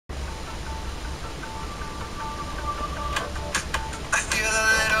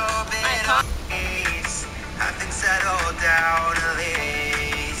out at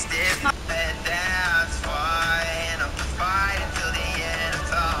least. If not, then that's fine. I'm just fighting till the end of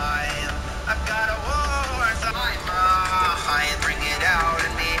time. I've got a war inside my mind. Bring it out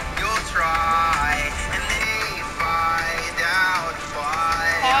in me, you'll try. And they find out why.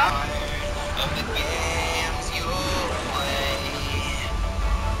 Of the games you play.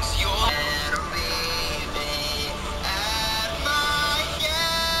 'Cause you'll never leave me at my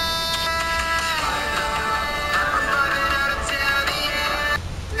game. I'm running out until the end.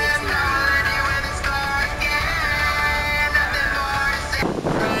 And I'm ready when it starts again. Nothing more to say.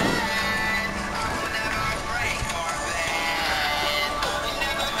 I will never break or bend. You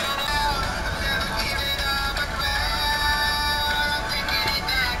never gonna out. I'm never giving up my ground. I'm taking it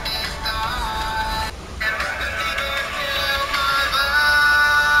back this time. And we're gonna kill my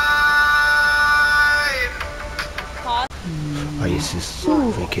vibe. Oh, yes, it's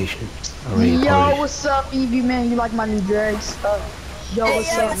vacation. Already Yo, party. what's up, Evie, man? You like my new dreads? Yo, Hey,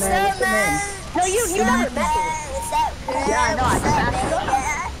 what's yo, up, what's man? up, What's your name? man? No, you never met me. What's up, girl? Yeah, I know, I just asked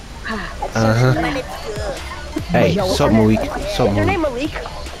you. My name's Good. Hey, Yo, what's sup your Malik? name? Sup Your name Malik?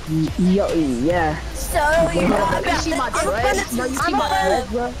 Malik? Yo, yeah. So, you know You about see my I'm a friend dreads? of No, you see I'm my a friend dreads,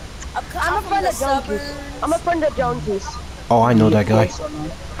 bro? I'm a friend of Jonesy's. I'm a friend of Jonesy's. Oh, I know that guy. What's up,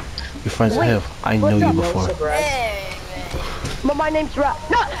 man? You're friends with him. I know what's you up, Yo, before. what's up, bro? Hey, But my name's Raz.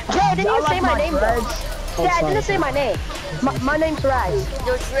 No, Joe didn't Y'all even say like my my name though. dreads? Oh, Yeah, I sorry. didn't say my name. My name's Raz.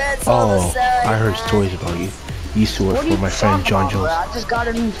 your dreads all Oh, the side. I heard stories about you. You used to work What are for you my friend talking John about, bro? Jones. I just got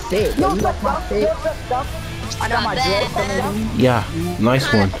a new fit. Yo, you like my fit? I got my dreads coming in. Yeah,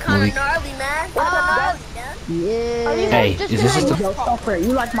 nice one, Kinda Malik. gnarly, man. Kinda gnarly, man. Yeah. Hey, just is this doing- the? Yo, Stuffer,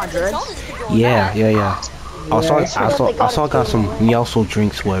 you like my dreads? Yeah, yeah, yeah. I saw, Yeah, I saw, got some Miauso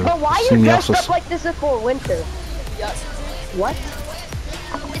drinks, whatever. But why Some you dressed Miauso- up like this is for winter? What?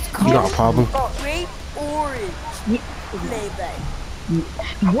 You got a problem? Grape orange. Maybe.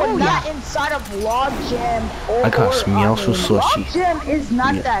 We're not inside of Log Jam or I got some Miauso slushy. Log Jam is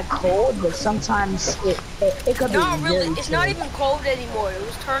not Yeah. that cold, but sometimes it could Not be really. very It's not chilly. even cold anymore. It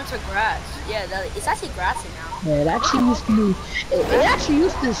was turned to grass. Yeah, it's actually grassy now. Yeah, it actually used to be. It actually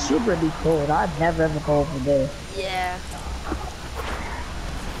used to super be cold. I'd never ever go over there. Yeah.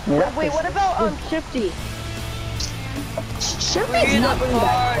 Yeah, that Wait, what place- about Shifty? Shifty's not really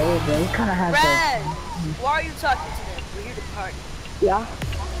that cold, bro. It kind of has like. Raz, why are you talking to them? We're here to party. Yeah.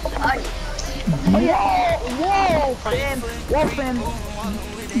 Whoa, fam. Whoa, fam.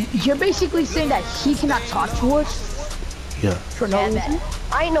 You're basically saying that he cannot talk to us Yeah. for no reason?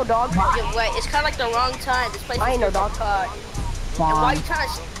 I ain't no dog. Yeah, wait, it's kind of like the wrong time. This place I is ain't no here dog. for party. And why Fine. you trying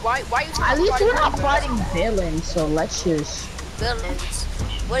to? Why you trying At to? least party we're not with fighting villains, so let's just. villains.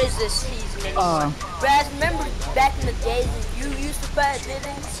 What is this season anymore? Uh. Raz, remember back in the days when you used to fight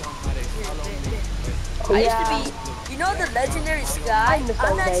villains? I used to be, you know the legendary Sky? I miss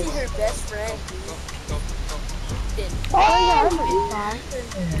I'm those actually days. her best friend.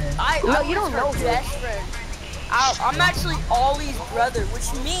 No, you don't her know her. best friend. I'm actually Ollie's brother, which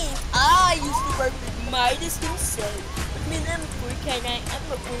means I used to work with Midas himself. I mean, I'm a freak, and I'm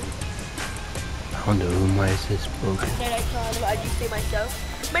a freak. I wonder who Midas is, bro. Can I call him? I just say myself.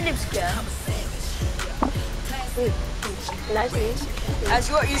 My name's Gus. Nice name. As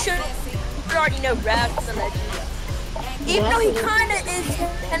you should already know Raz from the legend. Even though he kinda is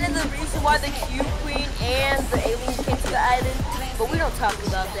kind of the reason why the Cube Queen and the aliens came to the island, but we don't talk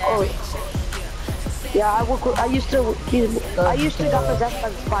about that. Oh. Yeah, I used to got possessed by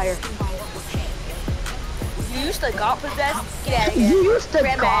the fire. You used to got possessed? Get out of here. You used to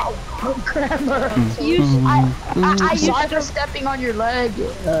Grandma. grammar. I used Sorry to for stepping on your leg.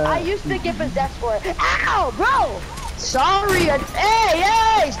 I used to get possessed for it. Ow, bro! Sorry.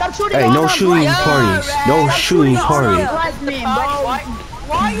 Hey, stop shooting. Hey, on no our shooting black- parties. No Stop shooting on our parties. black men,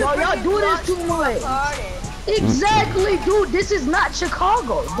 Why are you Bro, y'all bringing do this blocks too to much. the party? Exactly, dude. This is not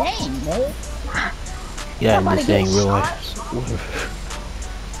Chicago. Dang, man. Yeah, in Somebody this ain't get real shot. life.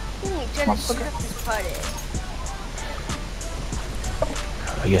 Trying to shoot up this party.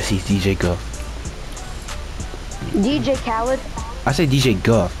 I guess he's DJ Guff. DJ Khaled. I say DJ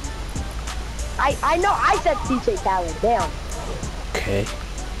Guff. I know I said DJ Khaled. Damn. Okay.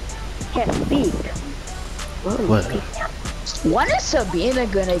 Can't speak. What? When is Sabina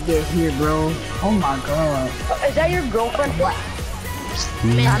gonna get here, bro? Oh my god. Is that your girlfriend? What? I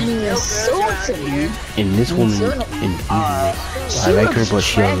mean, it's so to me. And this woman, and I like her, but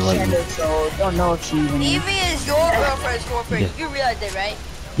she doesn't like me. So don't know if she even. Evie is your girlfriend's girlfriend. Yeah. You realize that, right?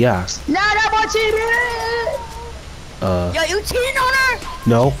 Yeah. Not about TV. Yo, you cheating on her?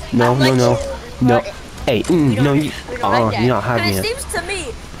 No, no, no, no, no. Hey, no, you, We don't like that. you're not having But it it. seems to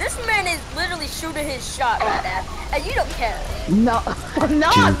me, this man is literally shooting his shot right now, and you don't care. No, no,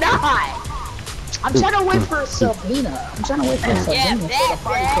 I'm not. I'm trying to wait for Sabina. I'm trying to wait for Yeah, Sabina for the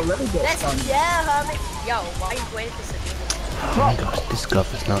party to really get that's started. yeah, homie. Yo, why are you waiting for Sabina? Oh my gosh, this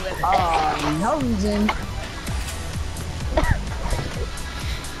scuff is not. No reason.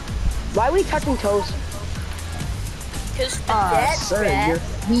 Why are we touching toes? Cause that's Sir, your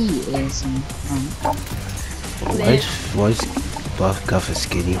feet is. Why is Buff Guff is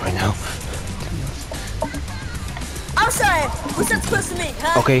skinny right now? I'm sorry. What's that supposed to mean,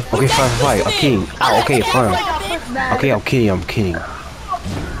 huh? Okay, fine. I'm kidding. Oh, okay, fine. Okay, I'm kidding.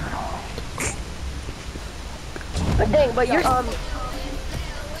 But dang, but you're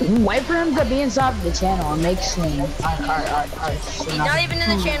Wait for him to be inside the channel and make some. He's not even in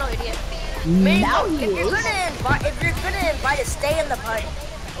the channel, idiot. Man, Now if he you're is. gonna invite us, stay in the party.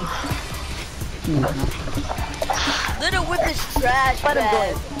 Little Whip is trash, Let him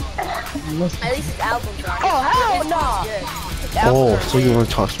man. At least his albums are. Oh, hell no. Oh, so you want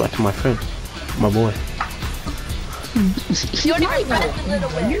to talk smack to my friend, my boy? You don't even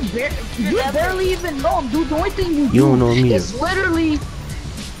know. You barely even know him, dude. The only thing you do You don't know me. is literally.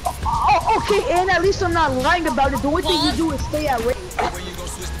 Oh, okay, and at least I'm not lying about it. The only thing you do is stay at radio.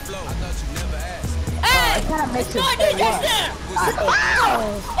 It kind of makes it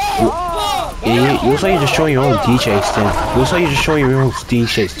You looks like you're just showing your own DJ stand. Looks like you're just showing your own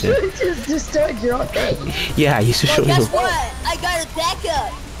DJ stand. just start your own thing. Yeah, I used to show you. Guess what? I got a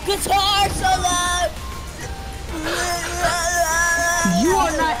backup. Guitar solo. You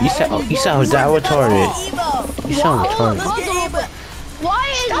are not. You sound that retarded. You sound retarded.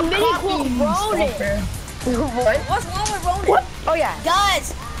 why is Mini Cool Ronin? What? What's wrong with Ronan? What? Oh yeah.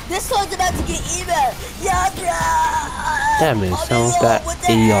 Guys, this song's about to get emo. Yeah, That man sounds that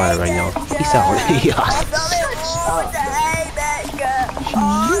idiotic right now. He sounds idiotic.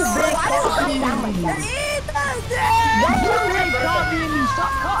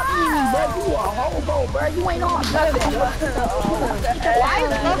 Stop copying me, bro. You a hobo, bro. You ain't on nothing. Why is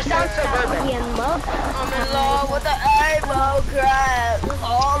love sound so bourbon? I'm in love with the emo crap.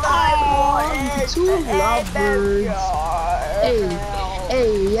 All I want is Two lovebirds.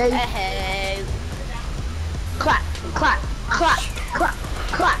 Hey. Hey. Clap.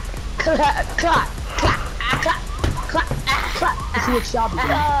 Let's see what y'all be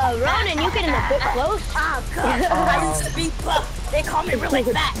doing. Ronan, you getting a bit close? I used to be buff. They call me really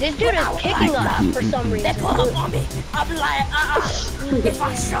fat. This dude is kicking us for some They reason. pull up on me. I'm like, if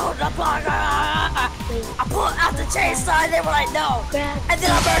I showed up, I pull out the chainsaw, and they were like, no. And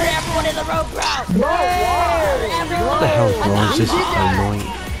then I murdered everyone in the road, bro. What the hell is wrong? This is annoying.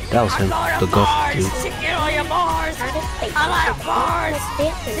 That was him, the Guff dude. Chicken on your bars. I like bars.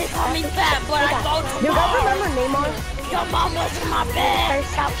 They call me fat, but I go to You guys bars. remember Neymar? Your mom was in my bed.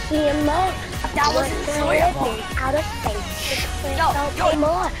 That was enjoyable. Out of space. Yo,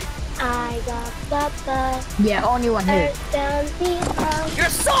 More. I got the Yeah, only one here. down the your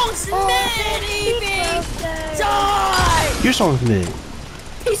song's mid, Evie. Die. Your song's mid.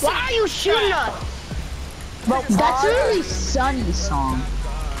 Why are you shooting us? Bro, that's a really Sunny song.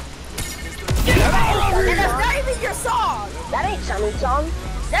 And that's not even your song. That ain't Sunny song.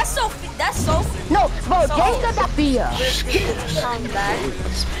 That's Sophie. No, bro, So- Jacob. Sophia.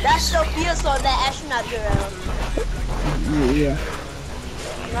 That's Sophia's song, that astronaut girl. Yeah.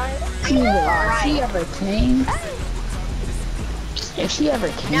 She ever came? If she ever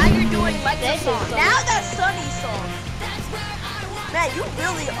came. Now you're doing like this song. Now that's Sunny's song. Man, you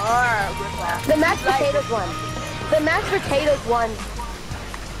really are with that. The mashed potatoes one. The mashed potatoes one.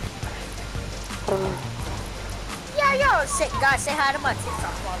 Yeah, yo, guys, say hi to my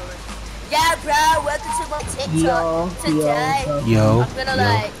TikTok followers. Yeah, bro, welcome to my TikTok today. Yo. I'm gonna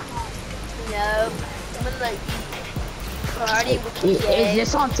like, I'm gonna like party with the Is kids.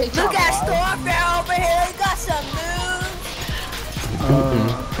 this on TikTok? Look at Stormbear over here, he got some moves.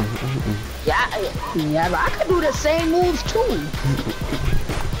 Yeah, but I could do the same moves too.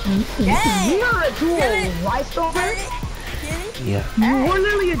 Hey, We are a duo, get it, right, Stormer? get it? Yeah. We're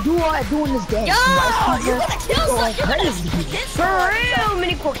literally a duo at doing this dance. Yo, right, you're Stormer? gonna kill Going someone. crazy. For real,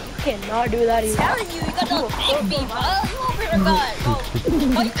 Mini Cool. You cannot do that I'm either. telling you, you got no big beef, huh? You over here, guys.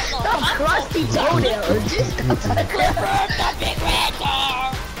 Stop crusty toenails. Just Clifford, the big red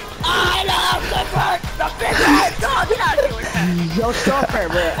dog. I love Clifford, the big red dog. Get out of here with that. Yo, Stormer,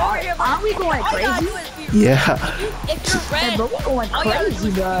 bro. Aren't we going All you gotta crazy? do is be Yeah. if you're Hey, red, bro, we're going all you gotta do is crazy,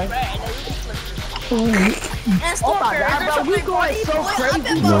 be bro. red. And Oh Stormbear, my God, there's bro, we something going funny, so boy. I've crazy,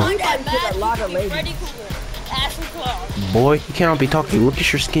 been bro. behind We that might get a mad lot of TV, ladies. Freddy Krueger, Ashley Clark. Boy, you cannot be talking. Look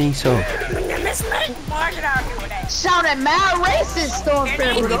at your skinny self. Miss Meg, get out here with that. sounded mad racist,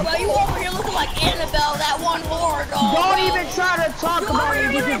 Stormfront, bro. Bro, you over here looking like Annabelle, that one horror doll. Don't bro. even try to talk about it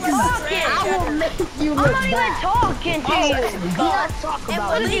because I will make you look I'm not even bad. talking to you. Do not talk And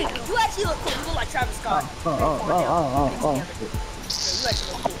about Malik, it. you actually look cool. You look like Travis Scott. Oh. You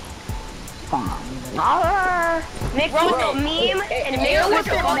actually look cool. Nick Bro, took a meme and made You it look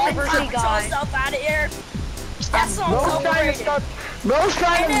like a controversy guy. yourself out of here. That song's Bro's trying to overrated. start. Bro's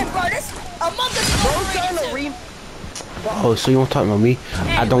trying And then, to. bro, this Among Us is Bro's trying to overrated too. Oh, so you want to talk about me?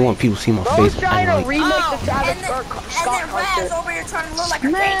 I don't want people to see my Bro's face. trying to I'm like, remake Oh, the Travis and then Scott Raz concert. over here trying to look like a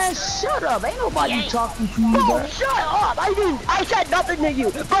Man, gangster. shut up. Ain't nobody talking to you, Bro, bro. shut up! I said nothing to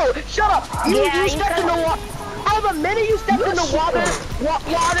you. Bro, shut up. You stepped in the water. Oh, the minute you stepped in the water,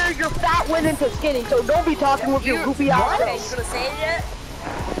 your fat went into skinny. So don't be talking with your goofy ass. Okay, you gonna say it yet?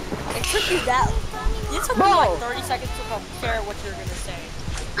 It took you that. It took me Bro. like 30 seconds to compare what you're gonna say.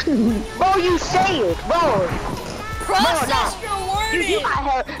 Bro, you say it, bro. Process your wording. You got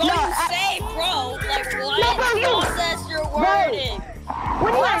her. Bro, No, you say, bro. Like what? No, bro, you- Process your wording.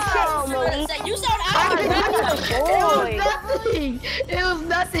 What do you Process say, what you're gonna Malik? say. You sound I out of didn't breath. know. It was nothing. It was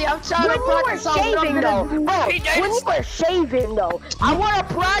nothing. I'm trying When to you were practice on what I'm shaving gonna though, do. bro, when you were shaving though, I want to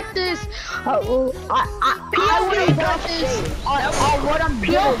practice. I want to practice on what I'm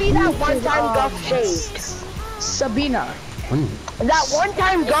doing. POV that one time Gus shaved. Sabina. That one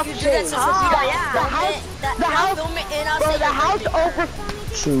time Gus You do that shaved. to Sabina, The house, film it and I'll bro, say the your house birthday. over.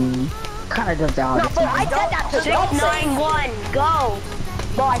 True. Kind of does that all No, the bro, I time. said that to Gus. 691, go.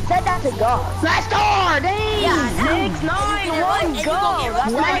 Bro, I said that to Gus. Let's go, dang. Yeah, 691, go.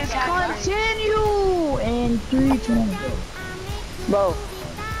 That's my new Let's tagline. continue. In 3, 2, 1, go.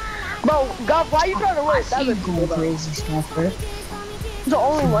 Bro, Gus, why are you trying to I roast see you other people? going Though? crazy, Snapper. He's the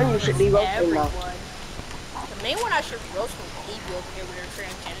only one you should be roasting though. Everyone. The main one I should be roasting is Davey over here with her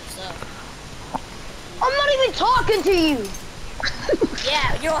transgender stuff. I'm not even talking to you.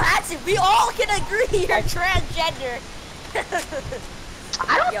 Yeah, you don't have to. We all can agree you're transgender.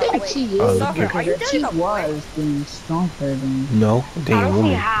 I don't Yo, think wait. she is. Stalker, are you If she doing a was, then Stalker, then. no, they ain't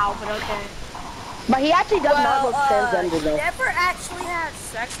woman. how, but okay. But he actually does not look transgender though. Never actually had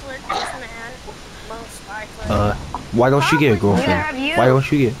sex with this man. Most likely. Why don't you get a Neither girlfriend? have you. Why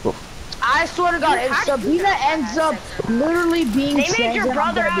don't you get? I swear to God, You if have to Sabina have ends up sex literally being They made trans, your then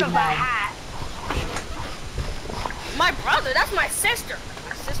I'm brother gonna out be of a mad. hat. My brother, that's my sister.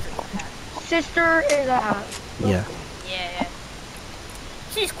 My sister. Sister is a hat. Yeah. Yeah.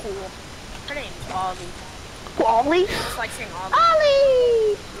 She's cool. Her name's Ollie. Wally? It's like saying Ollie.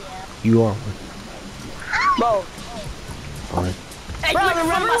 Ollie! You are one. Bro, Alright. Hey, Bro, you from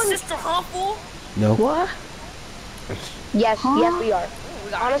remember my when- sister Humble? No. What? yes, Huh? yes we are.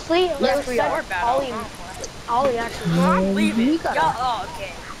 We got Honestly, Yes, we are. Ollie actually. I'm leaving. We Yo, gotta- oh,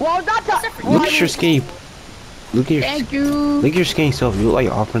 okay. Well, that's a. Look at your skinny. Look at your. Thank you. Look at your skinny self. You look like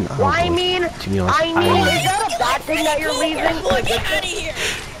Auburn. Well, I mean, to be honest, is that a bad thing that you're leaving? Boy, get out of here.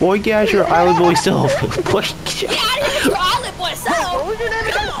 Boy, get out your island boy self. Push. Get out of here, your island boy self. What was your name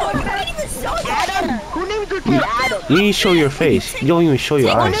again? Come on, you can't even show that. Adam. Who named your kid Adam? You need to show your face. You don't even show your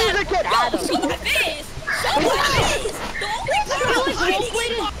Who eyes. named your kid Yo, Adam? show my face. Show my face.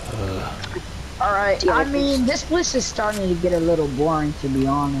 Don't Alright, I mean, this place is starting to get a little boring, to be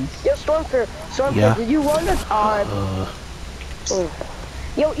honest. Yo, Stormfront, Yeah. did you want to,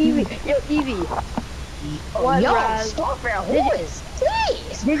 Yo, Evie. What, Yo, Raz? Stormfront, who is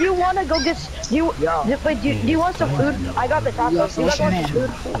this? Did you want to go get, do you want some food? I got the tacos. Yo, You guys what's want your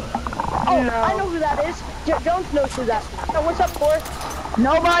some food? Oh, I know who that is. Jones knows who that is. Yo, what's up, Forrest?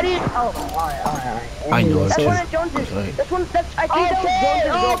 Nobody? Oh, alright. I know That's it. one of Jones's. Right. That's one, that's, I think that was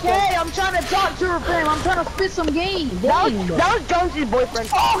Jones's girlfriend. Okay, I'm trying to talk to her, fam. I'm trying to spit some game. That Dang. was Jones's boyfriend.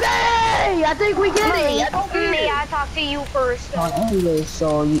 Okay, I think we get it. May I talk to you first? Anyway,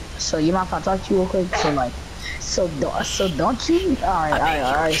 so you mind if I talk to you real quick? So like, so don't you?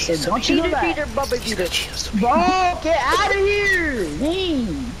 Alright. So don't you do Peter, that? Peter, Bubba, Peter. Bro, get out of here.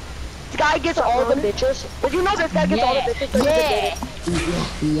 Dang. This guy gets all the bitches. Did you know this guy gets all the bitches?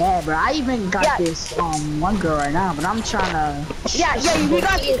 Yeah, bro. I even got Yeah. this one girl right now, but I'm trying to. Yeah, he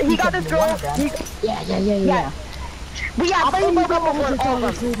got this girl. Yeah. But yeah, but he broke up with all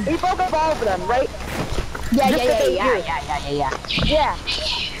of them. He broke up all of them, right? Yeah. Yeah.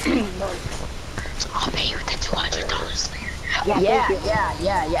 So I'll pay you the $200 later. Yeah.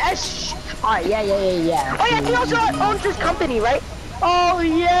 Yeah. Alright, yeah. Oh yeah, he also owns his company, right? Oh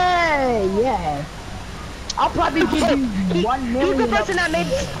yeah. I'll probably give you 1 million. He's the person that made.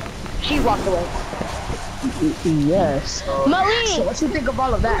 She walked away. Yes. Malik. So what you think of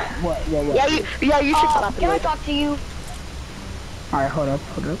all of that? What? Yeah, you should clap. Can I talk to you? Alright, hold up.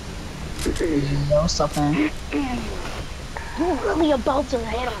 Yo, what's up, man? You're really about to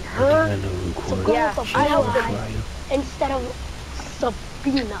hit on I her? think I know who So Corey go Yeah, with I know Abila instead of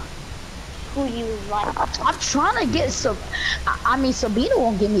Sabina, who you like. I'm trying to get I mean, Sabina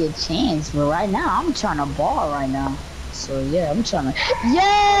won't give me a chance, but right now I'm trying to ball right now. So yeah, I'm trying to.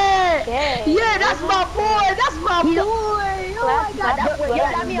 Yeah, Okay. yeah, that's my boy. That's my boy. Oh my God, that boy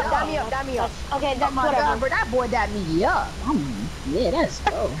Yeah, got dab me up, dab me up. Okay, Oh that's my whatever. God, bro, that boy dapped me up. Yeah, let's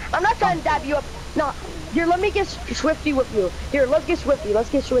go. I'm not trying to dab you up. No, here, let me get Swifty with you. Here, let's get Swifty. Let's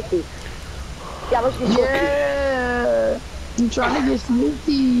get Swifty. Yeah, let's get Swifty. Yeah, I'm trying to get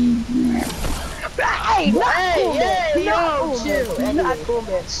Snoopy. Hey, yo, chill. Anyway, That's cool,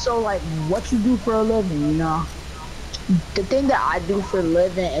 man. so like, what you do for a living, you know? The thing that I do for a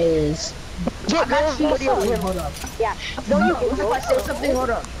living is. Get girls Actually, with you. hold up. Yeah, don't you If I say something, hold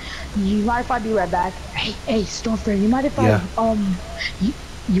up. You mind if I be right back? Hey, Stormfront, you mind if Yeah.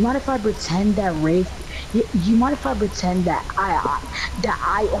 you mind if I pretend that you mind if I pretend that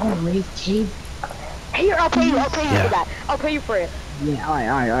I own Rave Cave? Here, I'll pay you Yeah. for that. I'll pay you for it. Yeah,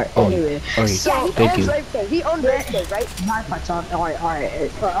 alright. Oh, Anyway, okay. so Yeah, he Thank owns you. Rave Cave. He owns Rave Cave, right? mind if I talk?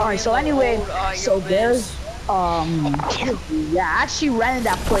 Alright. So anyway, so there's yeah, I actually rented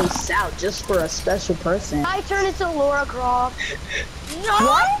that place out just for a special person. I turn into Laura Croft. No!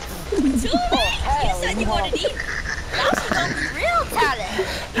 What? Too late! You said you wanted to eat. That's gonna be real talent.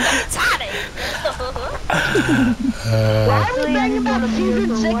 Why are we banging about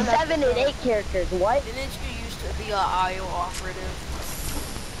season 6, 7, and 8 characters? What? Didn't you used to be an IO operative?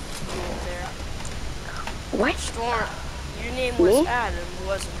 You were there. What? Storm, your name was Me? Adam,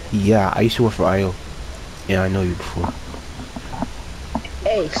 wasn't it? Yeah, I used to work for IO. Yeah, I know you before.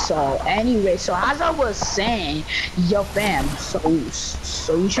 Hey, so anyway, so as I was saying, yo fam, so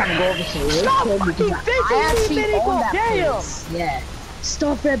you trying to go over to Rave Stop Cave fucking because bitching I actually me, own that damn. place. Yeah.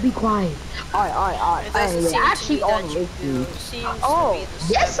 Stormfront, be quiet. Alright. It doesn't Anyway, seem I to actually be own that you Rave do. Cave. It seems Oh, to be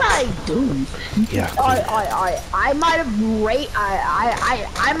the Yes, same. I do. Yeah. Alright. I might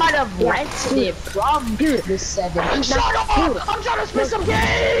have rented it from the 7. Shut up! I'm trying to spit some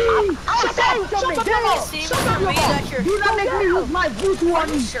game! I'm saying something. It seems to me that you're Do not make me use my voodoo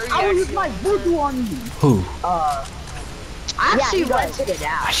on you. sure you I will use actually my own voodoo on you. Who? I actually he does. rented it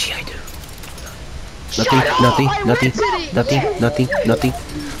out. Actually, I do. Shut up! Nothing. I rented it. Nothing.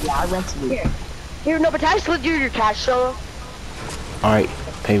 Yeah, I rented it. Here, no, but I split you your cash, so. Alright,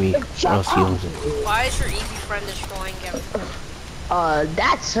 pay me. Or else he owns it. Why is your EV friend destroying everything?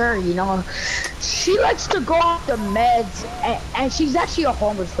 That's her, you know. She likes to go off the meds, and she's actually a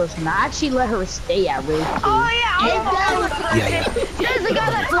homeless person. I actually let her stay at Rave Cave. Oh, yeah, Yeah. There's a guy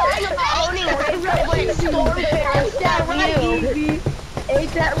that's lying about owning Rave Cave with Stormfront instead of you.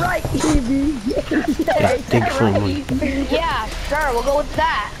 Ain't that right, Evie? Yeah, thank you for the money. Yeah, sure, we'll go with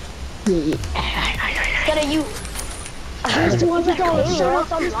that. Instead of you. Here's $200. Show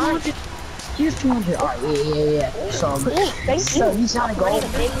us online. Here's 200. Alright, yeah. So, Thank so you. you trying to go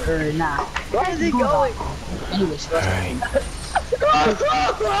or not? Where is he going? Anyways, Alright.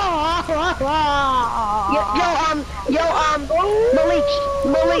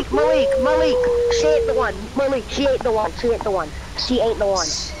 Malik. She ain't the one. Malik, she ain't the one.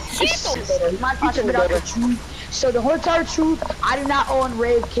 My talking about the truth. So the whole entire truth, I do not own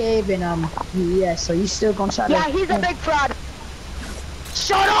Rave Cave, and yeah. So you still gonna try to? Yeah, he's a big fraud.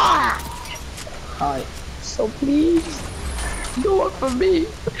 Shut up! Alright. So please, do it for me.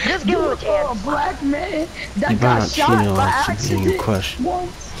 Just give him a A chance. black man that You better got not shot cheating by on something in your accident crush.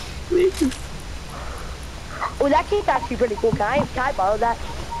 once. Please. Oh, that cape's actually pretty cool. Can I borrow that?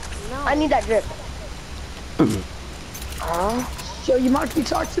 No. I need that drip. Yo, you might be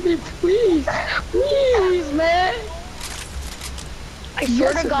talking to me, please. Please, man. I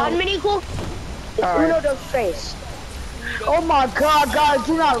swear to God, Mini Cool. It's Uno dos Tres. Oh my god, guys,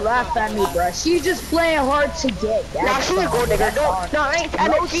 do not laugh at me, bro. She's just playing hard to get. Nah, she's a gold digger. No, I ain't.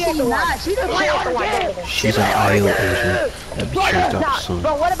 No, She ain't the one. not. She doesn't She play ain't hard the to one. get. She's an IO agent. That be tricked Nah, up soon.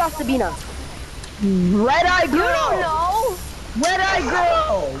 but what about Sabina? Red Eye You don't Girl. know. Red Eye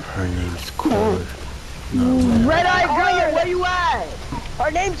Girl. Her name's Cord. Red Eye Girl, where you at?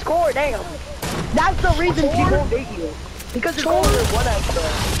 Her name's Core, damn. That's the reason she won't date you. Because it's only one eye.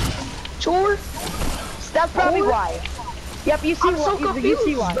 Chore? That's probably Core? why. Yep, you see I'm so why. You see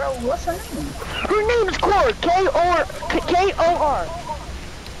confused, why. bro. What's her name? Her name is Core. K-O-R.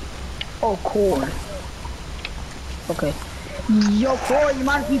 Oh, Core. Okay. Yo, Core, you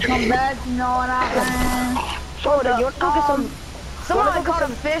mind if you come back? You know what I mean? Hold up, you wanna go get some Someone caught a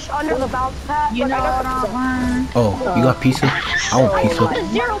fish under the bounce pad. You know what I'm saying? Oh, you got pizza? I want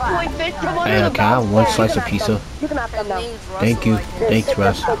pizza. 0 point fish from under Hey, the okay, I bounce have one pad. slice You of can have pizza. some. You can have some now. Name's Russell, Thank you. I guess. Thanks,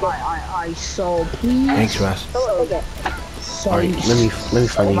 Russ. So please. Thanks, Russ. Okay. So Alright, let me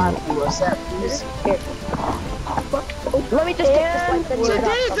find the email. Let me just take this one.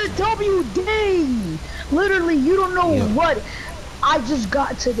 Today's a W day. Literally, you don't know Yeah. what I just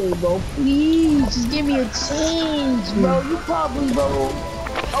got today, bro. Please, just give me a chance, bro. You probably, bro.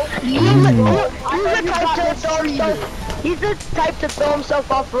 He's the type to throw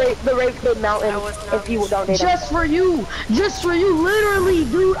himself off the Raven Mountain if you don't need him. Just for you, literally,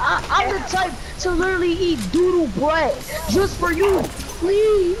 dude. I'm the type to literally eat doodle bread just for you,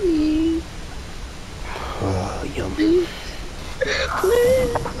 please. Yum. Please.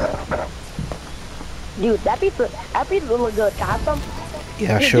 Dude, that pizza look good. Can I have some?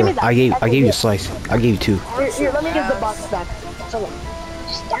 Yeah, Here, sure. give me that. I gave That's you a good. slice. I gave you 2. Here, let me give the box back. So,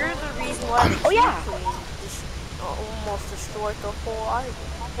 You're the reason why the Oh, yeah. Queen just almost destroyed the whole island.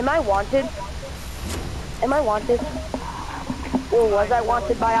 am I wanted? Am I wanted? Or was I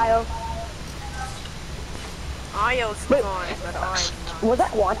wanted by Io? Io's Wait. fine, but I'm not. Was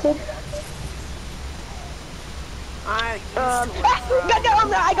I wanted? I used to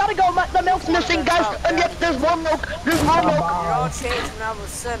I gotta go. The milk's missing, guys. Yes, there's more milk. There's more milk. It all changed when I was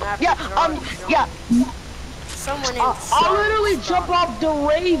sent after Yeah. Jordan. Yeah. Someone named I'll literally jump off the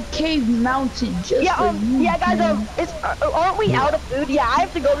Rave Cave Mountain just Yeah. for you. Yeah, guys. Aren't we out of food? Yeah, I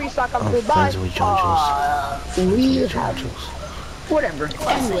have to go restock on I'm food. Bye. friends with John Jules. We have John Jules. whatever.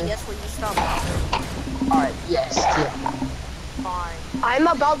 Anyway, Yes, when you stop. alright, yes, yeah. Fine. I'm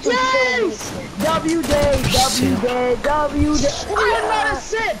about to kill you. Yes! W day, W day, W day. I am not a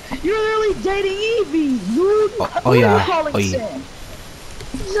Sid. You're literally dating Evie, dude. Oh, What are you yeah. calling Oh, yeah. Sid?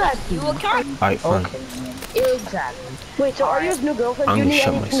 Exactly. You a cat? Alright, fine. Okay. Exactly. Wait, so are you his new girlfriend? I'm Do you gonna need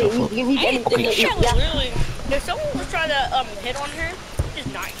shut anything myself to up. eat? Do you need anything to eat? Yeah. Literally. If someone was trying to hit on her, she's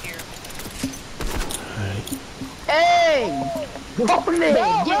not here. Alright. Hey! Go from there.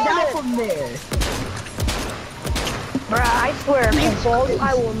 No, Get no, down no. from there. Bruh, I swear, man,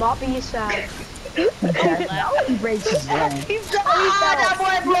 I will not be sad. Okay. Now he breaks his leg. That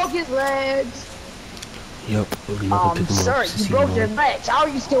boy broke his legs. Yep. We're not gonna pick him Sir, up. you See broke you your later. legs. How are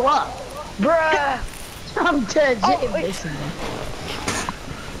you still up? Bruh. I'm dead. wait. Listen.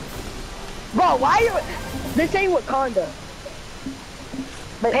 Bro, why are you... This ain't Wakanda.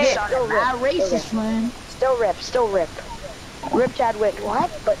 But Hey, still not rip. racist, man. Still rip, still rip. Rip Chadwick. What?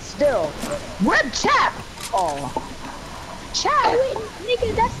 But still. Rip Chap. Oh. Chadwick,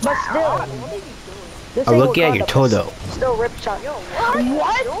 nigga, that's But still. This I'm ain't looking at Wakanda, your toe, but though. Still rip Chad. Yo,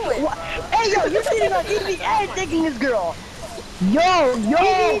 what? Hey, yo, you cheating on Evie and taking his girl. Yo,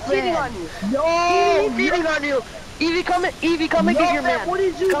 Evie cheating on you. Evie cheating on you. Evie, come and get your man. What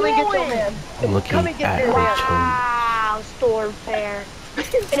is you Come and get your doing? man. I'm looking Come and get at your your man. toe. Wow, Storm Fair. And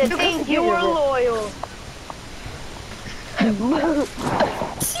it seems you were loyal.